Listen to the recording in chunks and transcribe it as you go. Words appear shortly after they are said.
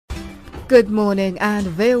Good morning and a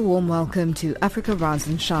very warm welcome to Africa Rise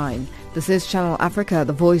and Shine. This is Channel Africa,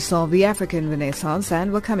 the voice of the African Renaissance,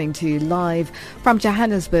 and we're coming to you live from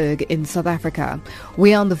Johannesburg in South Africa.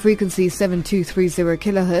 We are on the frequency 7230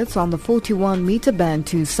 kHz on the 41-meter band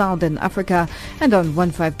to Southern Africa and on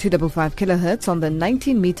 15255 kHz on the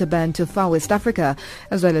 19-meter band to Far West Africa,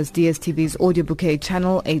 as well as DSTV's audio bouquet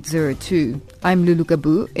channel 802. I'm Lulu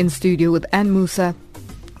Gabu in studio with Ann Musa,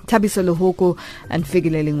 Thabiso Lohoko and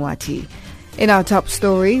Figile Lingwati. In our top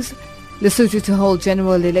stories, Lesotho to hold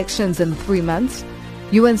general elections in 3 months,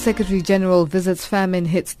 UN Secretary General visits famine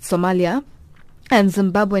hits Somalia, and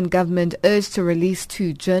Zimbabwean government urged to release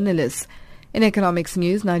 2 journalists. In economics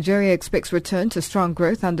news, Nigeria expects return to strong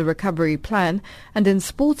growth under recovery plan, and in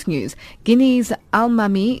sports news, Guinea's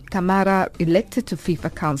Almami Kamara elected to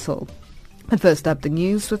FIFA Council. And first up, the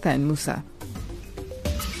news with Ann Musa.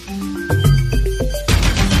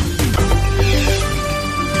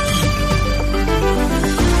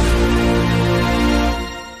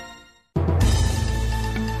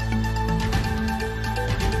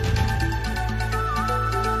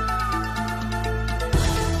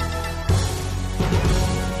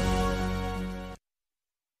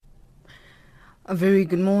 A very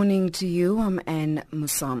good morning to you. I'm Ann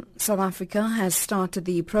Musa. South Africa has started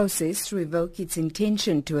the process to revoke its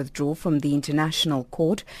intention to withdraw from the International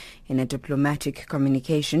Court in a diplomatic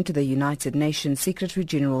communication to the United Nations Secretary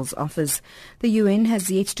General's office. The UN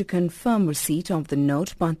has yet to confirm receipt of the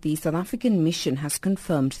note, but the South African mission has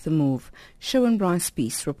confirmed the move. Sharon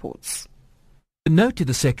Bryce-Peace reports. The note to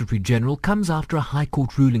the Secretary-General comes after a High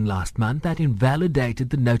Court ruling last month that invalidated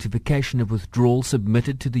the notification of withdrawal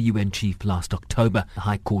submitted to the UN chief last October. The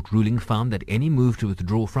High Court ruling found that any move to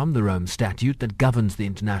withdraw from the Rome Statute that governs the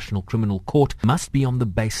International Criminal Court must be on the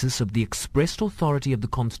basis of the expressed authority of the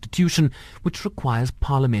Constitution, which requires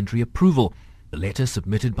parliamentary approval. The letter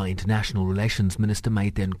submitted by International Relations Minister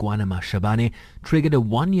Maite Nkoana Mashabane triggered a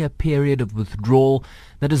 1-year period of withdrawal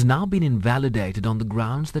that has now been invalidated on the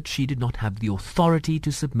grounds that she did not have the authority to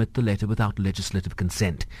submit the letter without legislative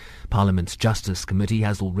consent. Parliament's Justice Committee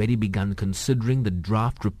has already begun considering the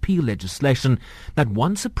draft repeal legislation that,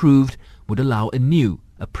 once approved, would allow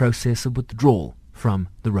a process of withdrawal from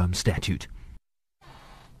the Rome Statute.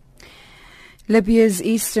 Libya's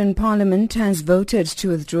Eastern Parliament has voted to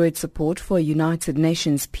withdraw its support for a United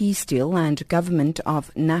Nations peace deal and government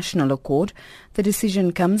of national accord. The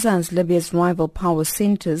decision comes as Libya's rival power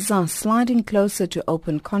centers are sliding closer to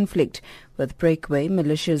open conflict, with breakaway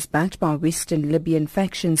militias backed by Western Libyan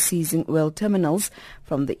factions seizing oil terminals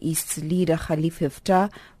from the East's leader Khalifa Haftar,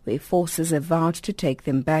 where forces have vowed to take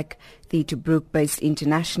them back. The Tobruk-based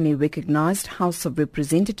internationally recognized House of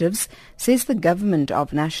Representatives says the government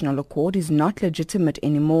of national accord is not legitimate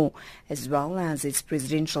anymore, as well as its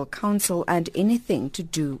presidential council and anything to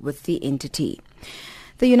do with the entity.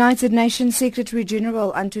 The United Nations Secretary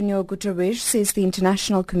General Antonio Guterres says the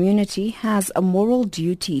international community has a moral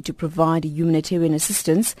duty to provide humanitarian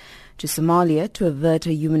assistance to Somalia to avert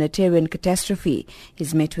a humanitarian catastrophe.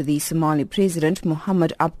 He's met with the Somali President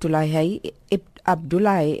Mohamed Abdullahi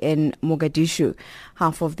in Mogadishu.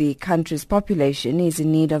 Half of the country's population is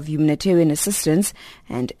in need of humanitarian assistance,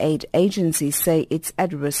 and aid agencies say it's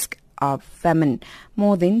at risk of famine.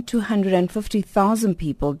 More than 250,000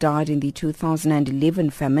 people died in the 2011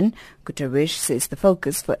 famine. Guterres says the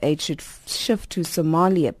focus for aid should shift to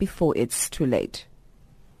Somalia before it's too late.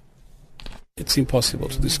 It's impossible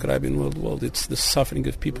to describe in world. It's the suffering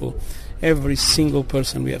of people. Every single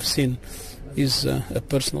person we have seen is a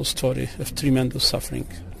personal story of tremendous suffering.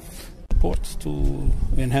 Support to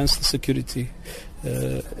enhance the security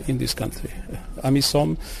in this country.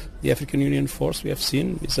 AMISOM, the African Union force we have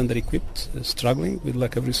seen, is under-equipped, struggling with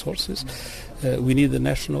lack of resources. We need the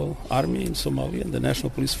national army in Somalia and the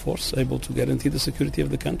national police force able to guarantee the security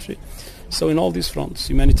of the country. So in all these fronts,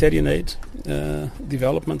 humanitarian aid,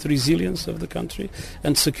 development, resilience of the country,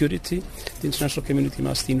 and security, the international community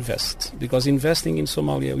must invest. Because investing in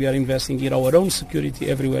Somalia, we are investing in our own security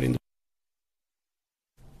everywhere in the world.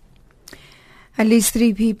 At least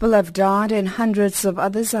 3 people have died and hundreds of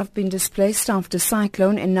others have been displaced after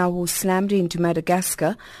cyclone Enawu slammed into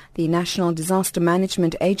Madagascar. The National Disaster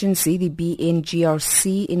Management Agency, the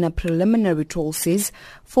BNGRC, in a preliminary toll says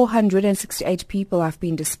 468 people have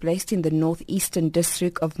been displaced in the northeastern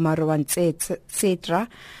district of Marouantsetra.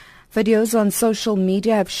 Videos on social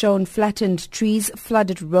media have shown flattened trees,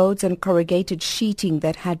 flooded roads and corrugated sheeting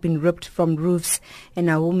that had been ripped from roofs.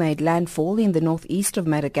 Enawu made landfall in the northeast of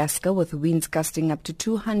Madagascar with winds gusting up to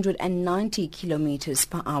 290 kilometers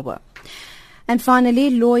per hour. And finally,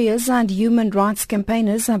 lawyers and human rights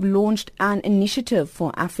campaigners have launched an initiative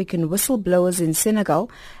for African whistleblowers in Senegal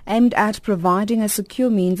aimed at providing a secure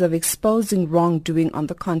means of exposing wrongdoing on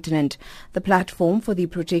the continent. The platform for the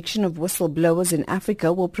protection of whistleblowers in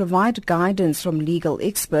Africa will provide guidance from legal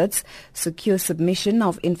experts, secure submission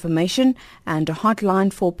of information, and a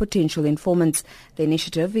hotline for potential informants. The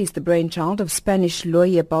initiative is the brainchild of Spanish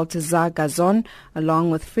lawyer Balthazar Gazon, along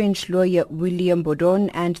with French lawyer William Baudon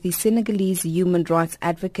and the Senegalese human rights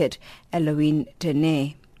advocate Elouine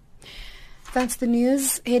Tenay. That's the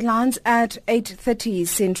news. Headlines at 8:30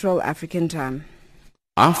 Central African Time.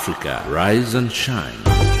 Africa, rise and shine.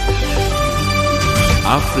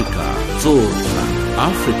 Africa, zorka.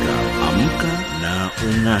 Africa, amka na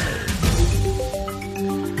ung'are.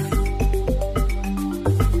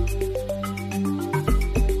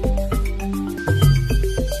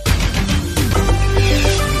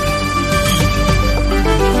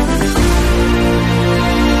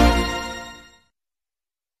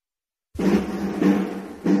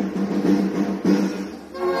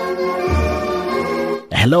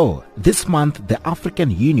 Hello. This month, the African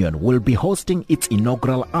Union will be hosting its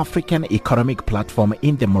inaugural African Economic Platform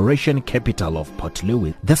in the Mauritian capital of Port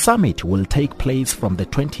Louis. The summit will take place from the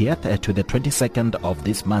 20th to the 22nd of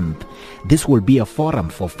this month. This will be a forum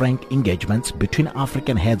for frank engagements between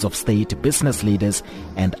African heads of state, business leaders,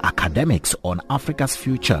 and academics on Africa's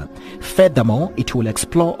future. Furthermore, it will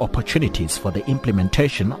explore opportunities for the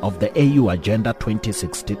implementation of the AU Agenda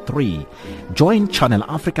 2063. Join Channel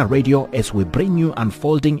Africa Radio as we bring you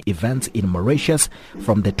unfolding events in Mauritius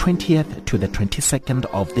from the 20th to the 22nd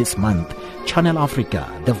of this month. Channel Africa,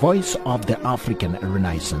 the voice of the African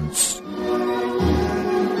Renaissance.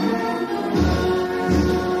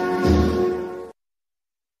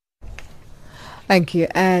 Thank you,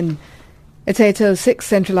 Anne. It's 8:06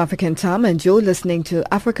 Central African Time and you're listening to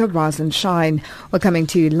Africa Rise and Shine. We're coming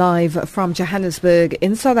to you live from Johannesburg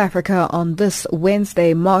in South Africa on this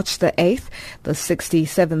Wednesday, March the 8th, the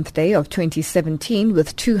 67th day of 2017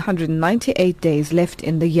 with 298 days left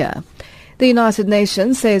in the year. The United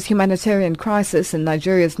Nations says humanitarian crisis in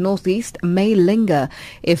Nigeria's northeast may linger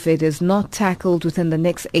if it is not tackled within the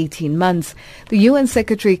next 18 months. The UN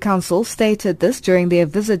Secretary Council stated this during their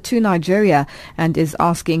visit to Nigeria and is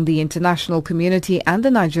asking the international community and the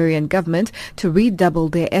Nigerian government to redouble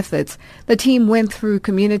their efforts. The team went through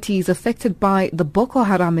communities affected by the Boko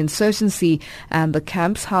Haram insurgency and the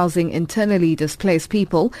camps housing internally displaced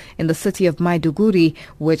people in the city of Maiduguri,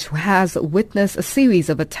 which has witnessed a series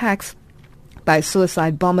of attacks by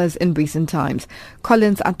suicide bombers in recent times.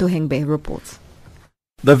 Collins Atohengbe reports.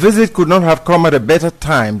 The visit could not have come at a better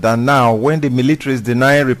time than now when the military is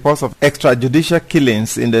denying reports of extrajudicial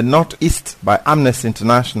killings in the northeast by Amnesty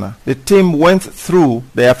International. The team went through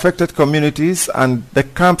the affected communities and the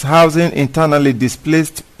camps housing internally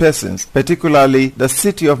displaced persons, particularly the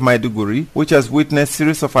city of Maiduguri, which has witnessed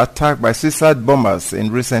series of attacks by suicide bombers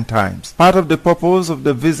in recent times. Part of the purpose of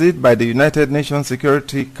the visit by the United Nations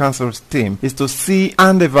Security Council's team is to see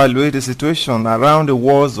and evaluate the situation around the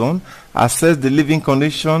war zone, assess the living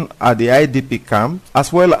condition at the IDP camp,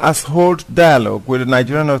 as well as hold dialogue with the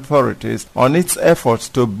Nigerian authorities on its efforts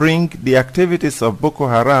to bring the activities of Boko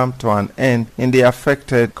Haram to an end in the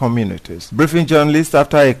affected communities. Briefing journalists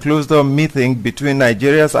after a closed-door meeting between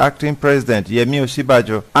Nigeria's acting president Yemi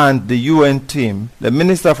Osinbajo and the UN team, the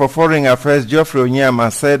Minister for Foreign Affairs Geoffrey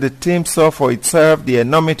Onyema said the team saw for itself the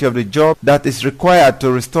enormity of the job that is required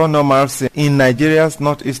to restore normalcy in Nigeria's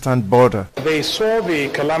northeastern border. They saw the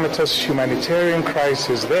calamitous humanitarian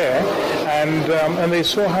crisis there, and they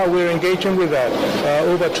saw how we're engaging with that.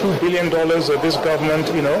 Over $2 billion that this government,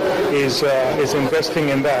 is investing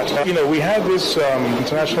in that. We had this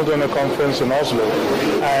international donor conference in Oslo,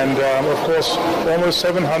 and of course, almost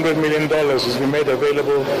 $700 million has been made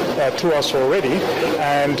available to us already,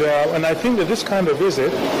 and I think that this kind of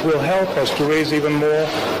visit will help us to raise even more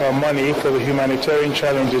money for the humanitarian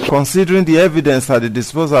challenges. Considering the evidence at the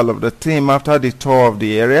disposal of the team after the tour of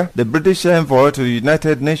the area, the British envoy to the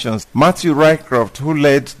United Nations, Matthew Rycroft, who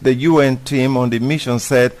led the UN team on the mission,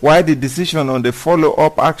 said while the decision on the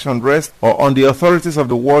follow-up action rests on the authorities of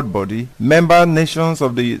the world body, member nations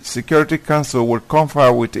of the Security Council will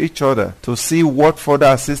confer with each other to see what further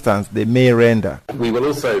assistance they may render. We will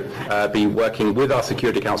also be working with our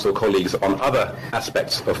Security Council colleagues on other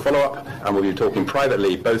aspects of follow-up, and we'll be talking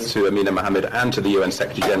privately both to Amina Mohammed and to the UN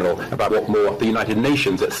Secretary General about what more the United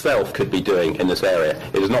Nations itself could be doing in this area.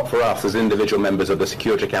 It is not for us as individual members of the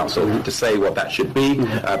Security Council to say what that should be,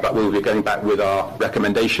 but we will be going back with our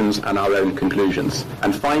recommendations and our own conclusions.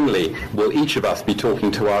 And finally, will each of us be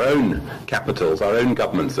talking to our own capitals, our own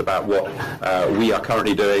governments, about what we are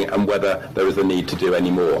currently doing and whether there is a need to do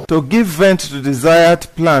any more. To give vent to the desired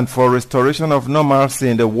plan for restoration of normalcy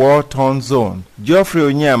in the war-torn zone, Geoffrey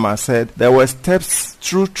Onyema said there were steps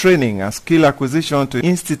through training and skill acquisition to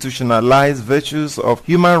institutionalize virtues of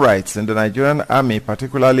human rights in the Nigerian army,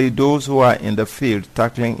 particularly those who are in the field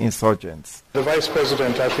tackling insurgents. The Vice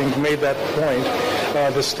President, I think, made that point.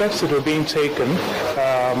 The steps that were being taken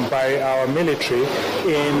by our military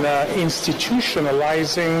in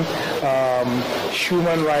institutionalizing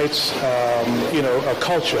human rights, a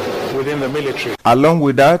culture within the military. Along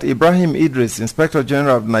with that, Ibrahim Idris, Inspector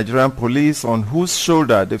General of the Nigerian Police, on whose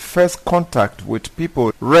shoulder the first contact with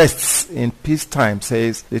people rests in peacetime,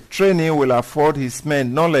 says the training will afford his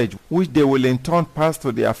men knowledge which they will in turn pass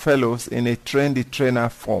to their fellows in a train-the-trainer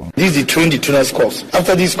form. This is the train-the-trainers course.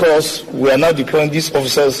 After this course, we are now deploying these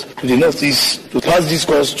officers to the northeast to pass this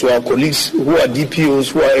course to our colleagues who are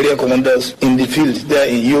DPOs, who are area commanders in the field there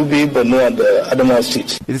in Yobe, Borno and Adamawa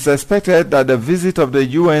State. It is expected that the visit of the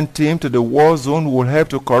UN team to the war zone will help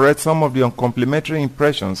to correct some of the uncomplimentary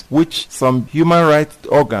impressions which some human rights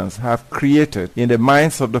organs have created in the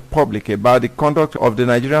minds of the public about the conduct of the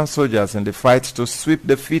Nigerian soldiers in the fight to sweep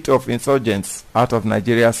the feet of insurgents out of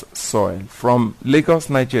Nigeria's soil. From Lagos,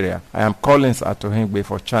 Nigeria, I am Collins Atohengbe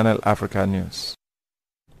for Channel Africa News.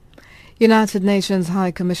 United Nations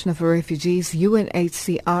High Commissioner for Refugees,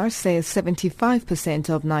 UNHCR, says 75%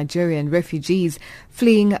 of Nigerian refugees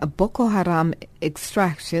fleeing Boko Haram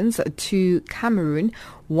extractions to Cameroon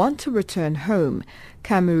want to return home.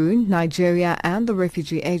 Cameroon, Nigeria and the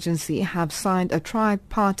Refugee Agency have signed a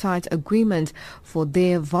tripartite agreement for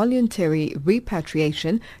their voluntary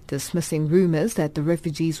repatriation, dismissing rumors that the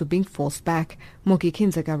refugees were being forced back. Moki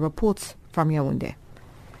Kinzaga reports from Yaoundé.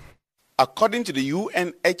 According to the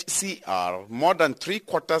UNHCR, more than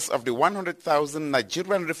three-quarters of the 100,000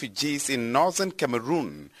 Nigerian refugees in northern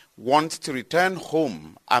Cameroon want to return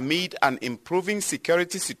home amid an improving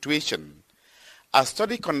security situation. A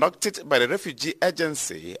study conducted by the Refugee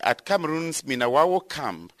Agency at Cameroon's Minawawo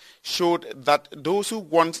camp showed that those who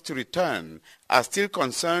want to return are still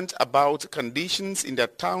concerned about conditions in their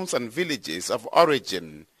towns and villages of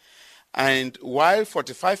origin. And while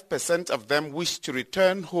 45% of them wish to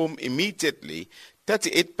return home immediately,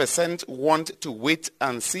 38% want to wait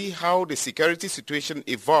and see how the security situation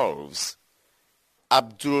evolves.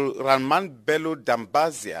 Abdul Rahman Bello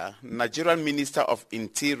Dambazia, Nigerian Minister of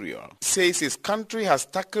Interior, says his country has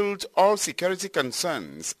tackled all security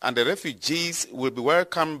concerns and the refugees will be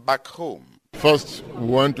welcomed back home. First, we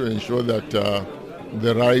want to ensure that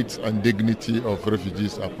the rights and dignity of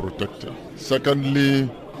refugees are protected.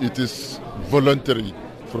 Secondly, it is voluntary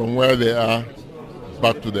from where they are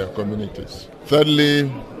back to their communities. Thirdly,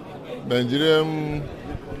 the Nigerian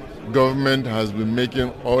government has been making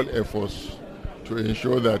all efforts to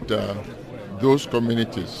ensure that those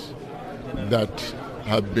communities that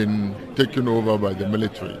have been taken over by the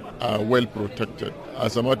military are well protected.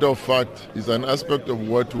 As a matter of fact, it's an aspect of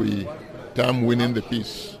what we term winning the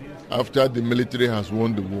peace. After the military has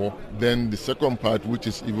won the war, then the second part, which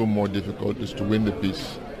is even more difficult, is to win the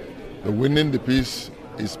peace. The winning the peace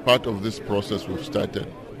is part of this process we've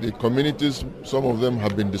started. The communities, some of them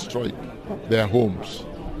have been destroyed. Their homes,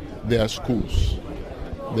 their schools,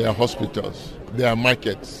 their hospitals, their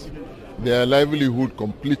markets, their livelihood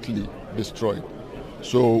completely destroyed.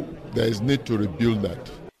 So there is need to rebuild that.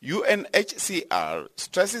 UNHCR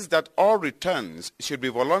stresses that all returns should be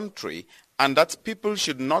voluntary and that people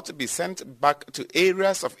should not be sent back to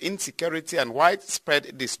areas of insecurity and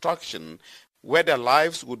widespread destruction where their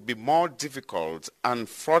lives would be more difficult and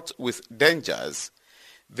fraught with dangers.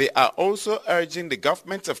 They are also urging the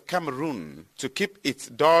government of Cameroon to keep its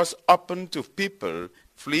doors open to people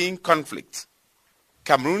fleeing conflict.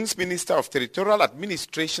 Cameroon's Minister of Territorial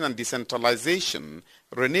Administration and Decentralization,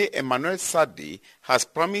 René Emmanuel Sadi, has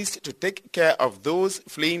promised to take care of those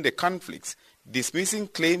fleeing the conflicts, dismissing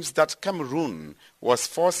claims that Cameroon was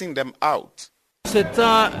forcing them out. C'est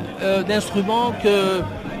un instrument que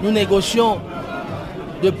nous négocions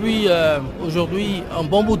depuis aujourd'hui un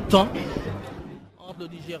bon bout de temps.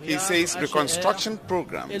 He says reconstruction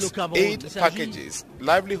programs, aid packages,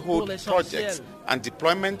 livelihood projects and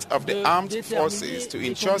deployment of the armed forces to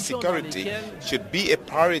ensure security should be a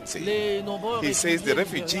priority. He says the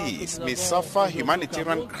refugees may suffer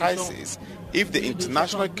humanitarian crisis if the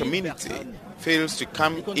international community fails to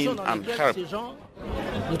come in and help.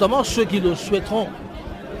 Notamment ceux qui le souhaiteront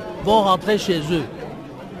vont rentrer chez eux.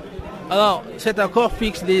 Alors, cet accord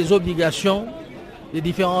fixe les obligations des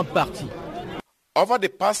différentes parties. Over the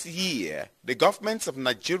past year, the governments of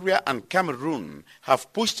Nigeria and Cameroon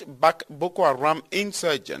have pushed back Boko Haram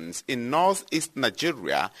insurgents in northeast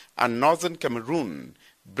Nigeria and northern Cameroon,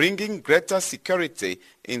 bringing greater security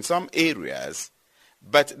in some areas.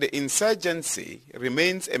 But the insurgency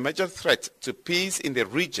remains a major threat to peace in the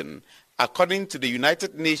region, according to the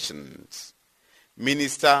United Nations.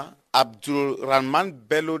 Minister Abdul Rahman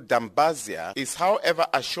Bello Dambazia is, however,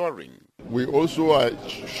 assuring. We also are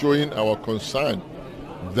showing our concern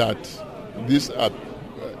that these are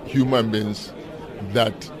human beings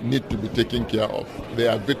that need to be taken care of. They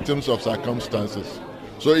are victims of circumstances.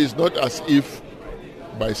 So it's not as if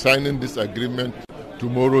by signing this agreement,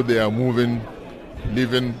 tomorrow they are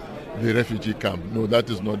leaving the refugee camp. No, that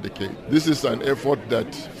is not the case. This is an effort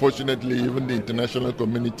that, fortunately, even the international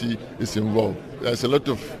community is involved. There's a lot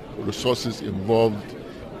of resources involved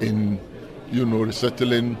in,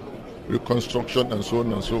 resettling, reconstruction, and so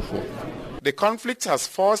on and so forth. The conflict has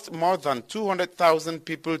forced more than 200,000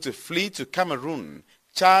 people to flee to Cameroon,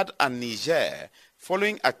 Chad, and Niger,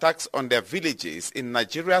 following attacks on their villages in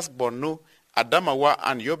Nigeria's Borno, Adamawa,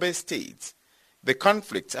 and Yobe states. The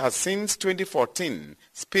conflict has since 2014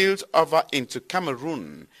 spilled over into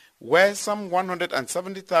Cameroon, where some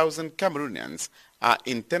 170,000 Cameroonians are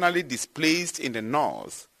internally displaced in the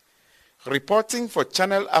north. Reporting for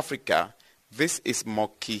Channel Africa, this is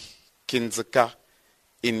Moki Kindzeka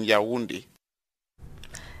in Yaoundé.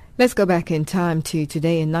 Let's go back in time to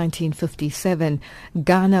today in 1957.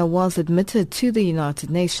 Ghana was admitted to the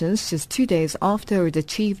United Nations just 2 days after it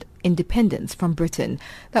achieved independence from Britain.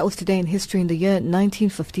 That was today in history in the year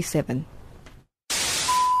 1957.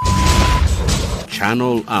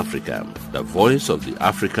 Channel Africa, the voice of the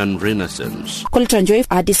African Renaissance.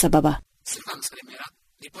 Addis Ababa.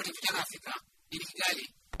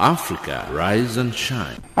 Africa, rise and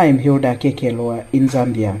shine. I am Hilda Kekelwa in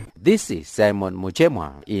Zambia. This is Simon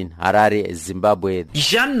Muchemwa in Harare, Zimbabwe.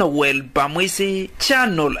 Jean-Noel Bamwese,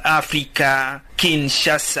 Channel Africa,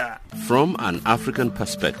 Kinshasa. From an African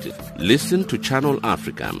perspective, listen to Channel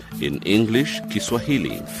Africa in English,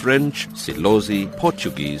 Kiswahili, French, Silozi,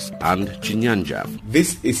 Portuguese, and Chinyanja.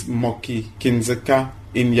 This is Moki Kindzeka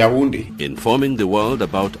in Yaoundé, informing the world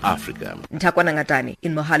about Africa. Ntakwana Ngatani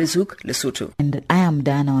in Mohalizuk, Lesotho. And I am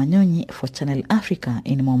Diana Wanyonyi for Channel Africa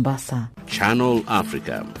in Mombasa. Channel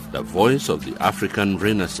Africa, the voice of the African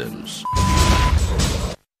Renaissance.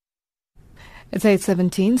 It's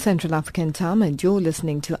 8:17 Central African Time and you're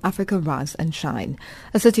listening to Africa Rise and Shine.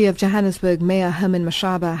 A City of Johannesburg Mayor Herman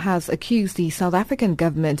Mashaba has accused the South African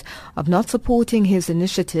government of not supporting his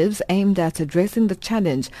initiatives aimed at addressing the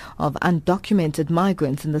challenge of undocumented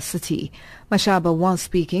migrants in the city. Mashaba was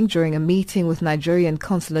speaking during a meeting with Nigerian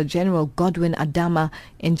Consular General Godwin Adama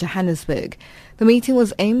in Johannesburg. The meeting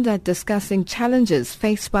was aimed at discussing challenges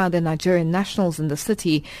faced by the Nigerian nationals in the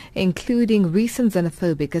city, including recent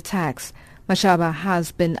xenophobic attacks. Mashaba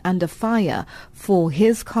has been under fire for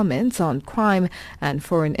his comments on crime and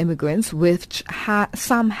foreign immigrants, which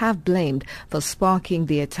some have blamed for sparking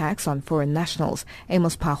the attacks on foreign nationals.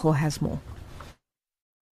 Amos Paho has more.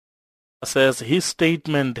 Says his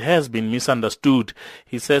statement has been misunderstood.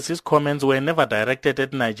 He says his comments were never directed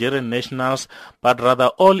at Nigerian nationals, but rather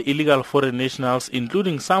all illegal foreign nationals,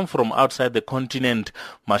 including some from outside the continent.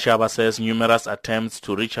 Mashaba says numerous attempts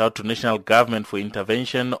to reach out to national government for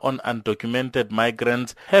intervention on undocumented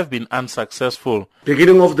migrants have been unsuccessful.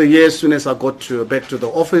 Beginning of the year, as soon as I got back to the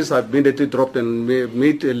office, I immediately dropped and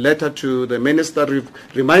made a letter to the minister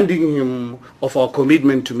reminding him of our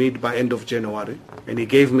commitment to meet by end of January. And he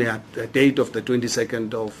gave me a date of the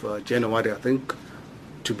 22nd of January, I think,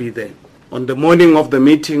 to be there. On the morning of the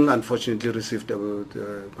meeting, unfortunately,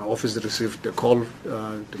 my office received a call,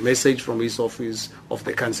 the message from his office of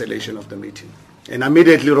the cancellation of the meeting. And I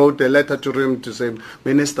immediately wrote a letter to him to say,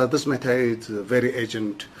 Minister, this matter is very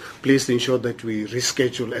urgent. Please ensure that we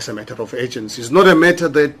reschedule as a matter of urgency. It's not a matter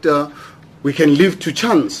that we can leave to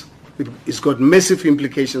chance. It's got massive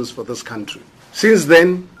implications for this country. Since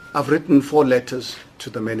then, I've written 4 letters to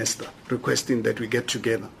the minister requesting that we get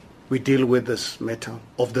together. We deal with this matter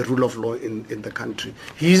of the rule of law in the country.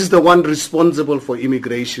 He's the one responsible for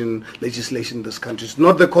immigration legislation in this country. It's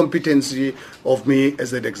not the competency of me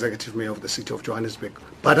as the executive mayor of the city of Johannesburg.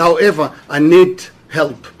 But however, I need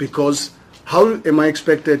help because How am I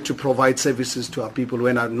expected to provide services to our people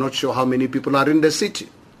when I'm not sure how many people are in the city?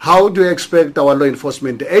 How do I expect our law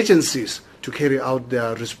enforcement agencies to carry out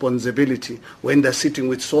their responsibility when they're sitting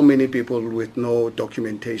with so many people with no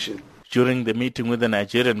documentation? During the meeting with the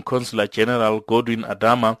Nigerian Consular General Godwin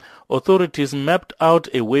Adama, authorities mapped out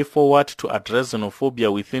a way forward to address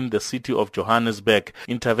xenophobia within the city of Johannesburg.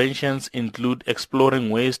 Interventions include exploring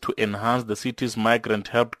ways to enhance the city's migrant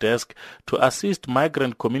help desk to assist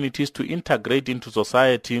migrant communities to integrate into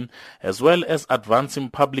society, as well as advancing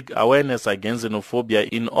public awareness against xenophobia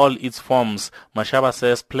in all its forms. Mashaba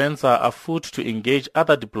says plans are afoot to engage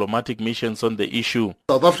other diplomatic missions on the issue.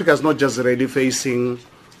 South Africa is not just really facing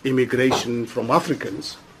immigration from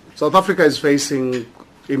Africans. South Africa is facing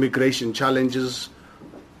immigration challenges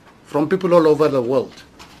from people all over the world.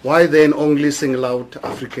 Why then only single out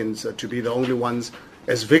Africans to be the only ones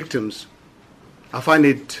as victims? I find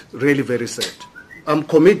it really very sad. I'm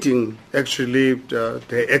committing, actually,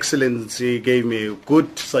 the Excellency gave me a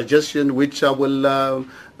good suggestion which I will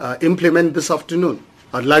implement this afternoon.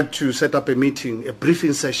 I'd like to set up a meeting, a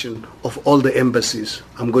briefing session of all the embassies.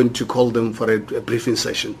 I'm going to call them for a briefing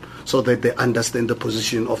session so that they understand the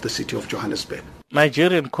position of the city of Johannesburg.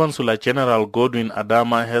 Nigerian Consular General Godwin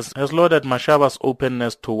Adama has lauded Mashaba's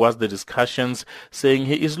openness towards the discussions, saying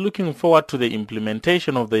he is looking forward to the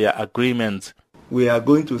implementation of their agreements. We are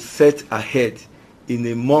going to set ahead in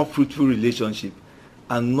a more fruitful relationship,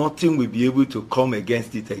 and nothing will be able to come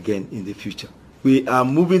against it again in the future. We are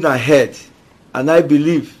moving ahead, and I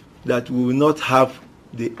believe that we will not have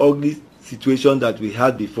the ugly situation that we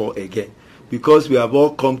had before again, because we have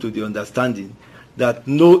all come to the understanding that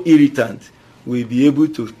no irritant will be able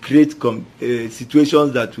to create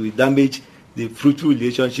situations that will damage the fruitful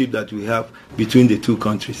relationship that we have between the two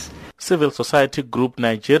countries. Civil society group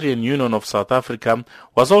Nigerian Union of South Africa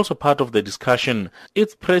was also part of the discussion.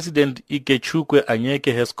 Its president Ikechukwe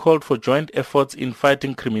Anyeke has called for joint efforts in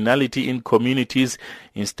fighting criminality in communities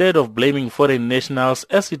instead of blaming foreign nationals,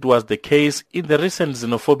 as it was the case in the recent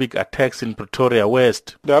xenophobic attacks in Pretoria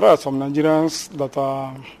West. There are some Nigerians that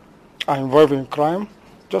are involved in crime,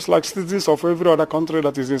 just like citizens of every other country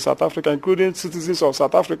that is in South Africa, including citizens of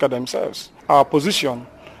South Africa themselves. Our position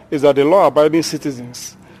is that the law-abiding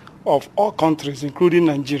citizens of all countries, including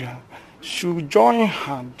Nigeria, should join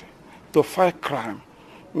hands to fight crime.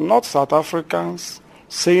 Not South Africans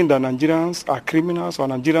saying that Nigerians are criminals or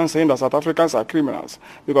Nigerians saying that South Africans are criminals.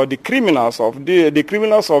 Because the criminals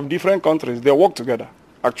of different countries, they work together,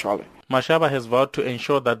 actually. Mashaba has vowed to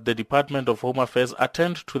ensure that the Department of Home Affairs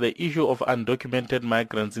attend to the issue of undocumented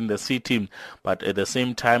migrants in the city. But at the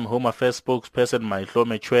same time, Home Affairs spokesperson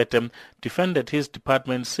Maihlome Chwete defended his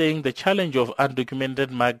department, saying the challenge of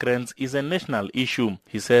undocumented migrants is a national issue.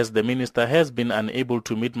 He says the minister has been unable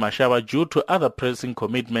to meet Mashaba due to other pressing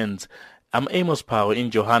commitments. I'm Amos Power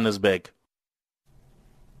in Johannesburg.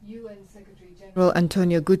 General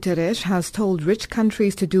Antonio Guterres has told rich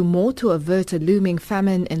countries to do more to avert a looming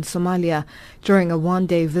famine in Somalia. During a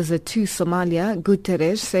one-day visit to Somalia,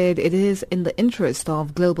 Guterres said it is in the interest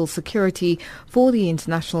of global security for the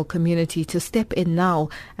international community to step in now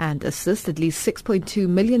and assist at least 6.2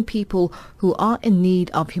 million people who are in need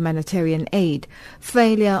of humanitarian aid.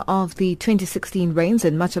 Failure of the 2016 rains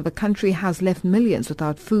in much of the country has left millions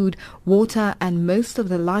without food, water, and most of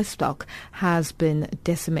the livestock has been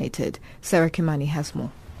decimated. Sarah Kimani has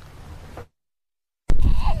more.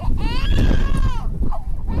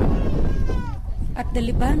 At the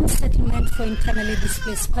Liban settlement for internally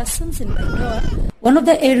displaced persons in Baidoa, one of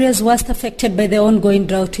the areas worst affected by the ongoing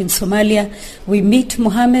drought in Somalia, we meet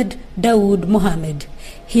Mohamed Dawood Mohamed.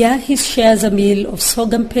 Here he shares a meal of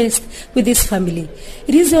sorghum paste with his family.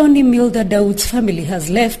 It is the only meal that Dawood's family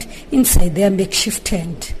has left inside their makeshift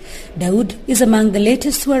tent. Dawood is among the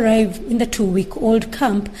latest to arrive in the 2-week-old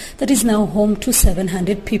camp that is now home to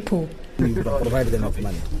 700 people. Provided enough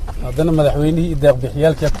money. If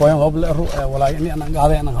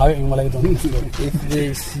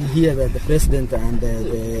they hear that the president and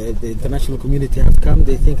the international community have come,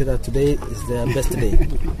 they think that today is their best day.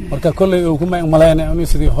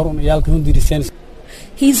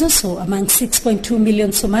 He is also among 6.2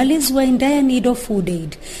 million Somalis who are in dire need of food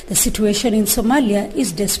aid. The situation in Somalia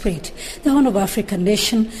is desperate. The Horn of Africa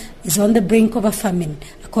nation is on the brink of a famine,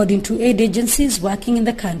 according to aid agencies working in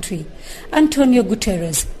the country. Antonio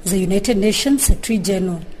Guterres is the United Nations Secretary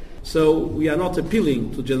General. So we are not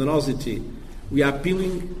appealing to generosity. We are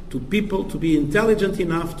appealing to people to be intelligent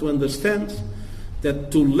enough to understand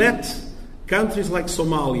that to let countries like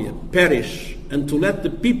Somalia perish and to let the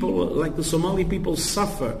people like the Somali people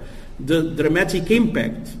suffer the dramatic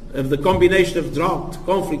impact of the combination of drought,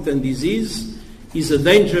 conflict and disease is a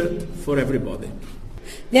danger for everybody.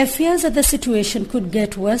 There are fears that the situation could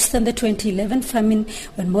get worse than the 2011 famine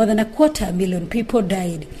when more than 250,000 people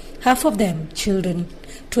died, half of them children.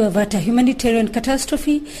 To avert a humanitarian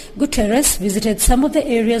catastrophe, Guterres visited some of the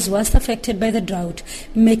areas worst affected by the drought,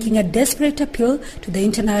 making a desperate appeal to the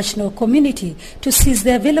international community to seize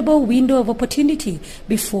the available window of opportunity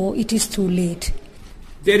before it is too late.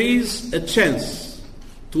 There is a chance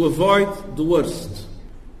to avoid the worst.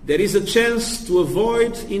 There is a chance to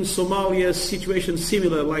avoid in Somalia a situation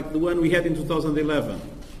similar like the one we had in 2011.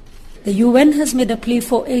 The UN has made a plea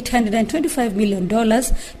for $825 million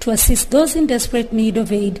to assist those in desperate need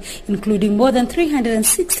of aid, including more than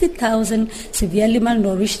 360,000 severely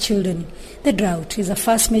malnourished children. The drought is a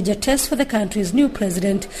first major test for the country's new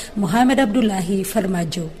president, Mohamed Abdullahi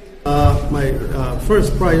Farmajo. My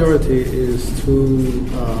first priority is to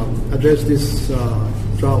address this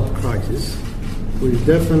drought crisis, which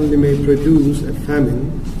definitely may produce a famine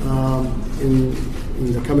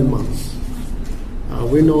in the coming months.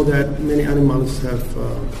 We know that many animals have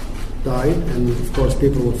died, and of course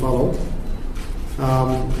people will follow.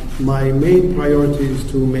 My main priority is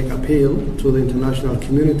to make appeal to the international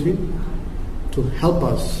community to help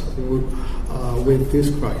us with this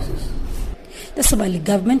crisis. The Somali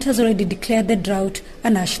government has already declared the drought a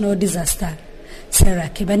national disaster. Sarah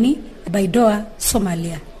Kebani, Baidoa,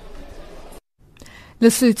 Somalia.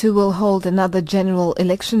 Lesotho will hold another general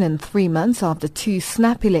election in 3 months after 2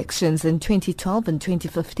 snap elections in 2012 and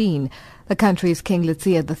 2015. The country's King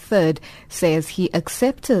Letsie III says he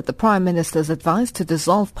accepted the Prime Minister's advice to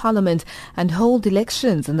dissolve Parliament and hold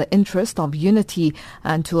elections in the interest of unity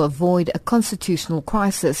and to avoid a constitutional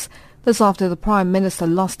crisis. This after the Prime Minister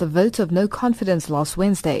lost a vote of no confidence last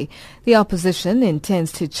Wednesday. The opposition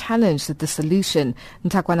intends to challenge the dissolution.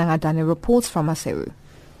 Ntakwana Ngadane reports from Maseru.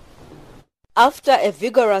 After a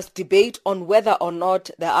vigorous debate on whether or not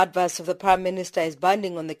the advice of the Prime Minister is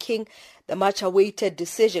binding on the King, the much-awaited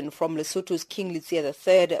decision from Lesotho's King Letsie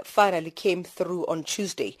III finally came through on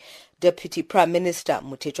Tuesday. Deputy Prime Minister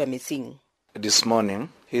Muthetjwa Metsing. This morning,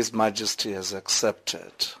 His Majesty has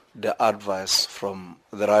accepted the advice from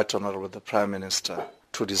the Right Honourable the Prime Minister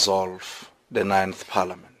to dissolve the 9th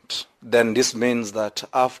Parliament. Then this means that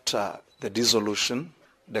after the dissolution,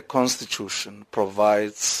 the Constitution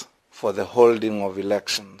provides for the holding of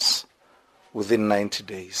elections within 90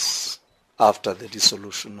 days after the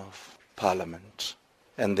dissolution of Parliament.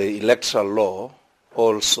 And the electoral law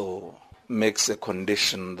also makes a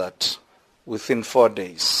condition that within 4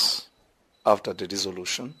 days after the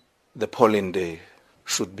dissolution, the polling day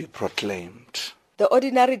should be proclaimed. The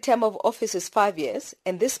ordinary term of office is 5 years,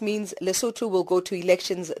 and this means Lesotho will go to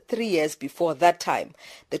elections 3 years before that time.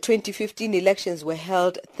 The 2015 elections were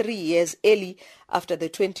held 3 years early after the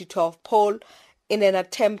 2012 poll in an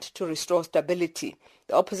attempt to restore stability.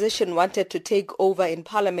 The opposition wanted to take over in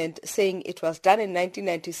Parliament, saying it was done in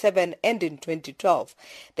 1997 and in 2012.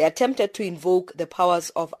 They attempted to invoke the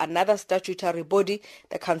powers of another statutory body,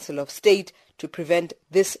 the Council of State, to prevent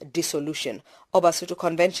this dissolution. Obasotho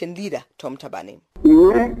Convention leader Tom Tabane.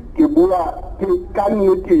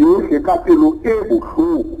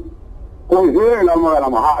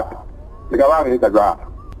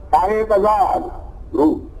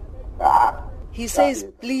 He says,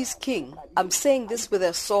 please King, I'm saying this with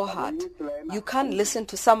a sore heart. You can't listen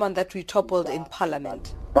to someone that we toppled in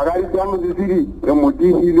Parliament.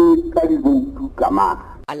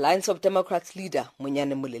 Alliance of Democrats leader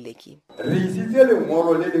Munyane Muleleki.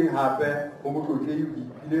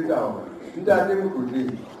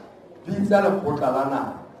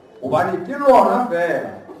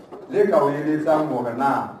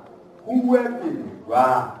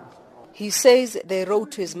 He says they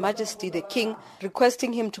wrote to His Majesty the King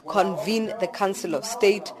requesting him to convene the Council of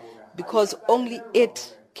State because only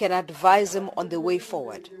it can advise him on the way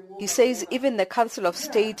forward. He says even the Council of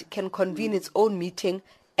State can convene its own meeting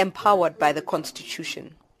empowered by the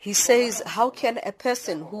Constitution. He says, how can a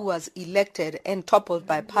person who was elected and toppled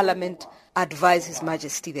by Parliament advise His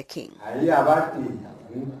Majesty the King?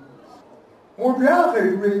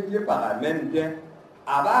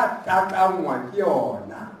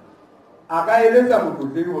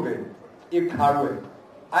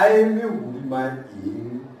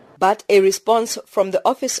 But a response from the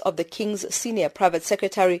Office of the King's Senior Private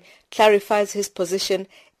Secretary clarifies his position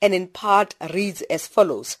and in part reads as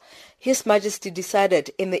follows. His Majesty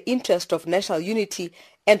decided in the interest of national unity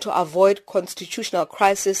and to avoid constitutional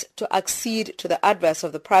crisis to accede to the advice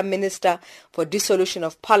of the Prime Minister for dissolution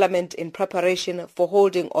of Parliament in preparation for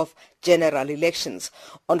holding of general elections.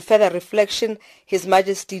 On further reflection, His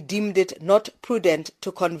Majesty deemed it not prudent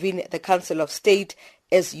to convene the Council of State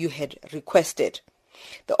as you had requested.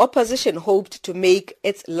 The opposition hoped to make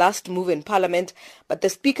its last move in Parliament, but the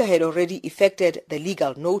Speaker had already effected the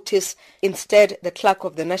legal notice. Instead, the Clerk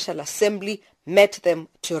of the National Assembly met them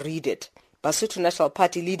to read it. Basotho National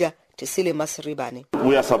Party leader Tesile Masribane.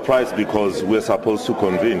 We are surprised because we're supposed to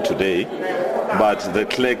convene today, but the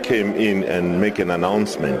clerk came in and make an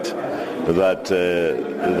announcement that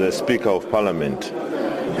the Speaker of Parliament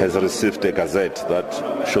has received a gazette that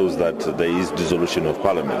shows that there is dissolution of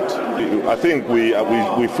Parliament. I think we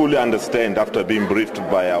fully understand, after being briefed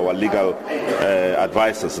by our legal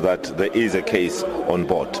advisors, that there is a case on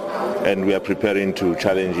board, and we are preparing to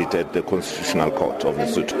challenge it at the Constitutional Court of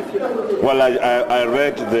Lesotho. Well, I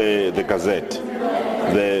read the gazette.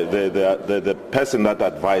 The person that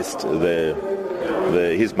advised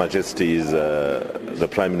His Majesty is the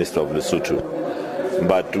Prime Minister of Lesotho.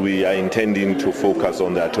 But we are intending to focus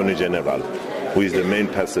on the Attorney General, who is the main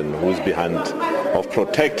person who is behind of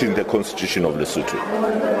protecting the Constitution of Lesotho.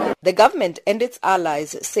 The government and its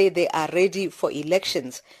allies say they are ready for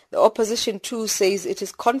elections. The opposition too says it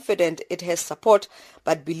is confident it has support,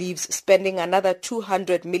 but believes spending another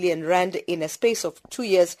 200 million rand in a space of 2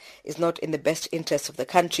 years is not in the best interest of the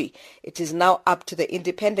country. It is now up to the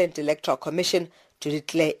Independent Electoral Commission to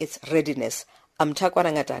declare its readiness.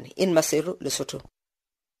 Amtakwana Ngatani in Maseru, Lesotho.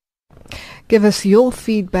 Give us your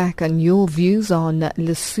feedback and your views on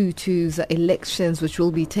Lesotho's elections, which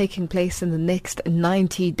will be taking place in the next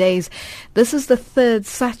 90 days. This is the third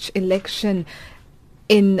such election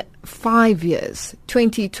in 5 years.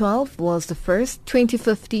 2012 was the first,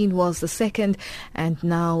 2015 was the second, and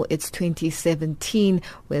now it's 2017,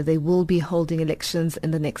 where they will be holding elections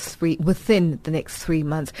within the next 3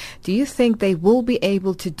 months. Do you think they will be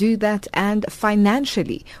able to do that? And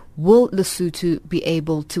financially, will Lesotho be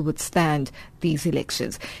able to withstand these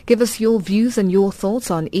elections? Give us your views and your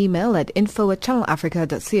thoughts on email at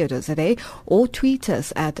info@channelafrica.co.za, or tweet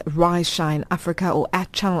us at Rise Shine Africa or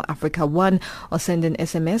at Channel Africa 1, or send an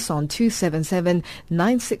SMS on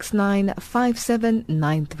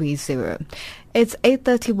 277-969-57930. It's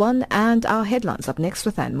 8:31 and our headlines up next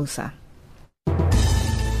with Ann Musa.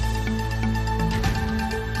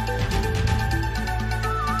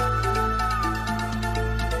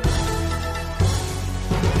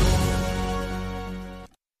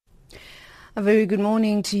 A very good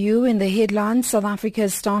morning to you. In the headlines, South Africa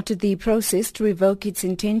has started the process to revoke its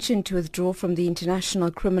intention to withdraw from the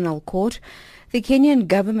International Criminal Court. The Kenyan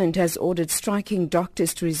government has ordered striking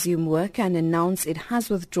doctors to resume work and announced it has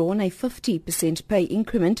withdrawn a 50% pay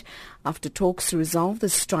increment after talks to resolve the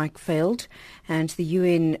strike failed. And the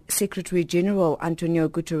UN Secretary General Antonio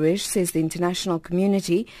Guterres says the international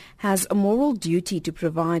community has a moral duty to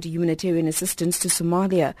provide humanitarian assistance to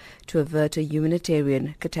Somalia to avert a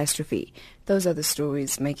humanitarian catastrophe. Those are the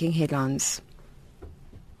stories making headlines.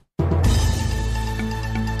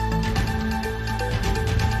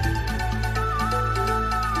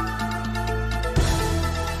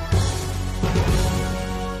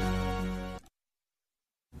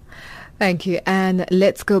 Thank you. And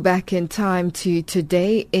let's go back in time to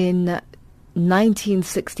today in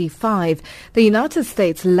 1965. The United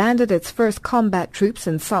States landed its first combat troops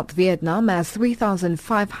in South Vietnam as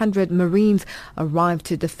 3,500 Marines arrived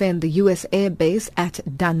to defend the U.S. air base at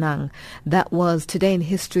Da Nang. That was Today in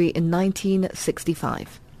History in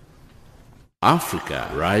 1965.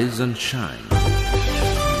 Africa, rise and shine.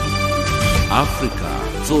 Africa,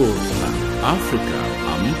 zorka. Africa,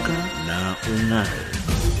 amka na ung'are.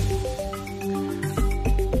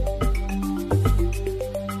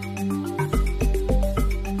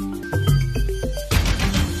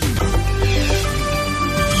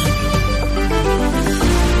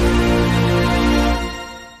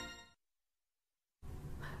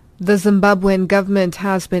 The Zimbabwean government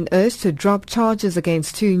has been urged to drop charges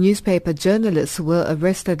against 2 newspaper journalists who were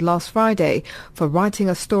arrested last Friday for writing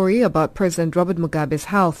a story about President Robert Mugabe's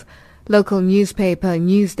health. Local newspaper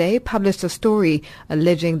Newsday published a story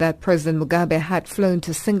alleging that President Mugabe had flown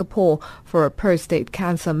to Singapore for a prostate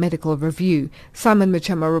cancer medical review. Simon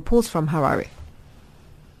Muchema reports from Harare.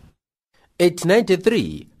 At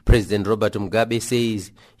 93, President Robert Mugabe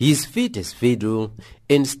says he's fit as fiddle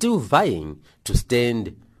and still vying to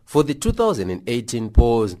stand for the 2018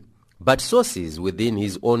 polls, but sources within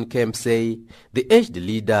his own camp say the aged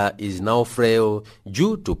leader is now frail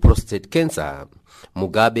due to prostate cancer.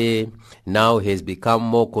 Mugabe now has become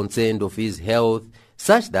more concerned of his health,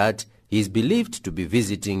 such that he is believed to be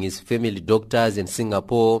visiting his family doctors in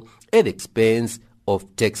Singapore at the expense of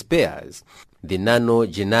taxpayers. The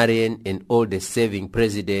nonagenarian and oldest serving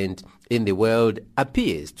president in the world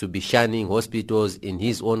appears to be shunning hospitals in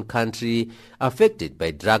his own country affected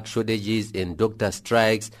by drug shortages and doctor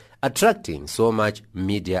strikes, attracting so much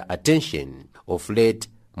media attention. Of late,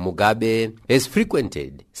 Mugabe has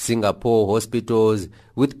frequented Singapore hospitals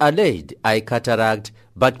with alleged eye cataract,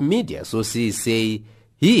 but media sources say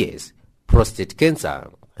he has prostate cancer.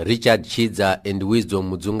 Richard Chidza and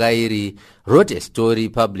Wisdom Mudzungairi wrote a story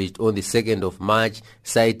published on the 2nd of March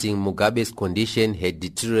citing Mugabe's condition had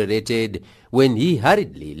deteriorated when he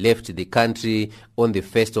hurriedly left the country on the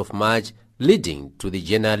 1st of March, leading to the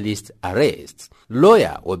journalist's arrest.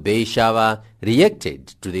 Lawyer Obey Shava reacted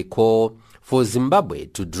to the call for Zimbabwe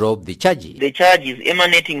to drop the charges. The charge is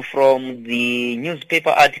emanating from the newspaper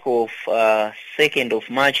article of 2nd of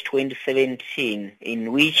March 2017,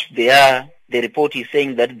 in which the report is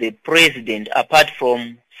saying that the president, apart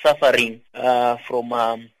from suffering from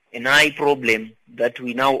an eye problem that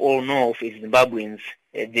we now all know of as Zimbabweans,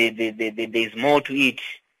 there's more to it.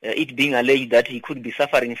 It being alleged that he could be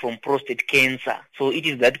suffering from prostate cancer. So it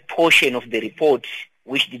is that portion of the report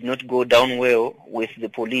which did not go down well with the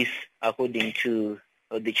police, according to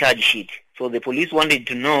the charge sheet. So the police wanted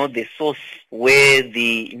to know the source where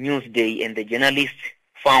the Newsday and the journalist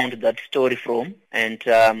found that story from. And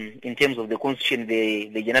in terms of the constitution,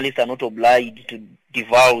 the journalists are not obliged to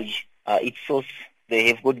divulge its source. They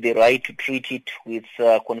have got the right to treat it with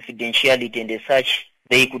confidentiality, and as such,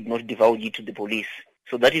 they could not divulge it to the police.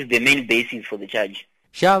 So that is the main basis for the charge.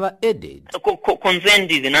 Shava added,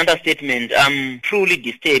 Concerned is an understatement. I'm truly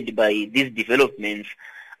disturbed by these developments.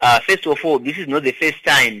 First of all, this is not the first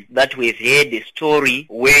time that we've heard a story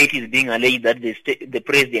where it is being alleged that the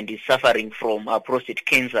president is suffering from prostate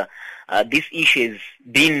cancer. This issue has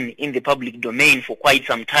been in the public domain for quite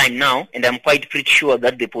some time now, and I'm quite pretty sure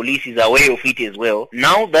that the police is aware of it as well.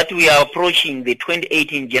 Now that we are approaching the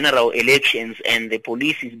 2018 general elections and the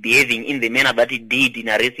police is behaving in the manner that it did in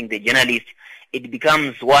arresting the journalist, it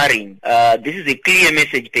becomes worrying. This is a clear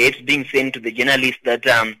message perhaps being sent to the journalist that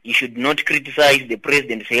you should not criticize the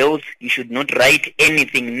president's health, you should not write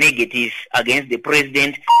anything negative against the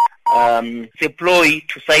president. It's a ploy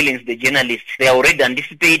to silence the journalists. They are already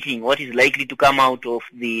anticipating what is likely to come out of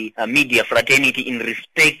the media fraternity in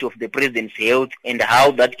respect of the president's health and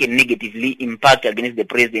how that can negatively impact against the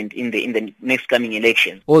president in the next coming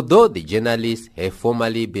election. Although the journalists have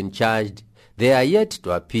formally been charged, they are yet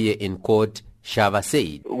to appear in court, Shava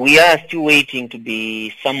said. We are still waiting to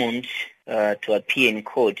be summoned to appear in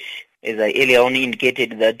court. As I earlier on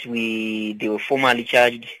indicated that they were formally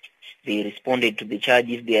charged. They responded to the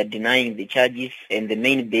charges. They are denying the charges, and the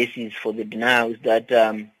main basis for the denial is that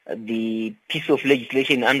the piece of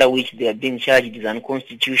legislation under which they are being charged is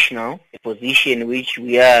unconstitutional, a position which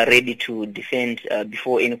we are ready to defend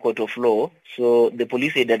before any court of law. So the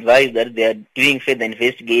police had advised that they are doing further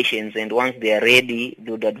investigations, and once they are ready,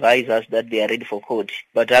 they would advise us that they are ready for court.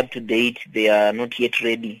 But up to date, they are not yet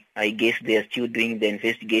ready. I guess they are still doing the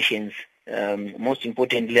investigations. Most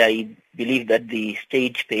importantly, I believe that the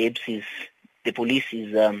state, perhaps, the police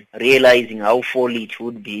is realizing how folly it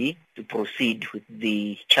would be to proceed with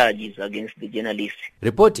the charges against the journalists.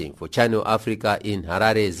 Reporting for Channel Africa in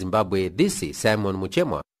Harare, Zimbabwe, this is Simon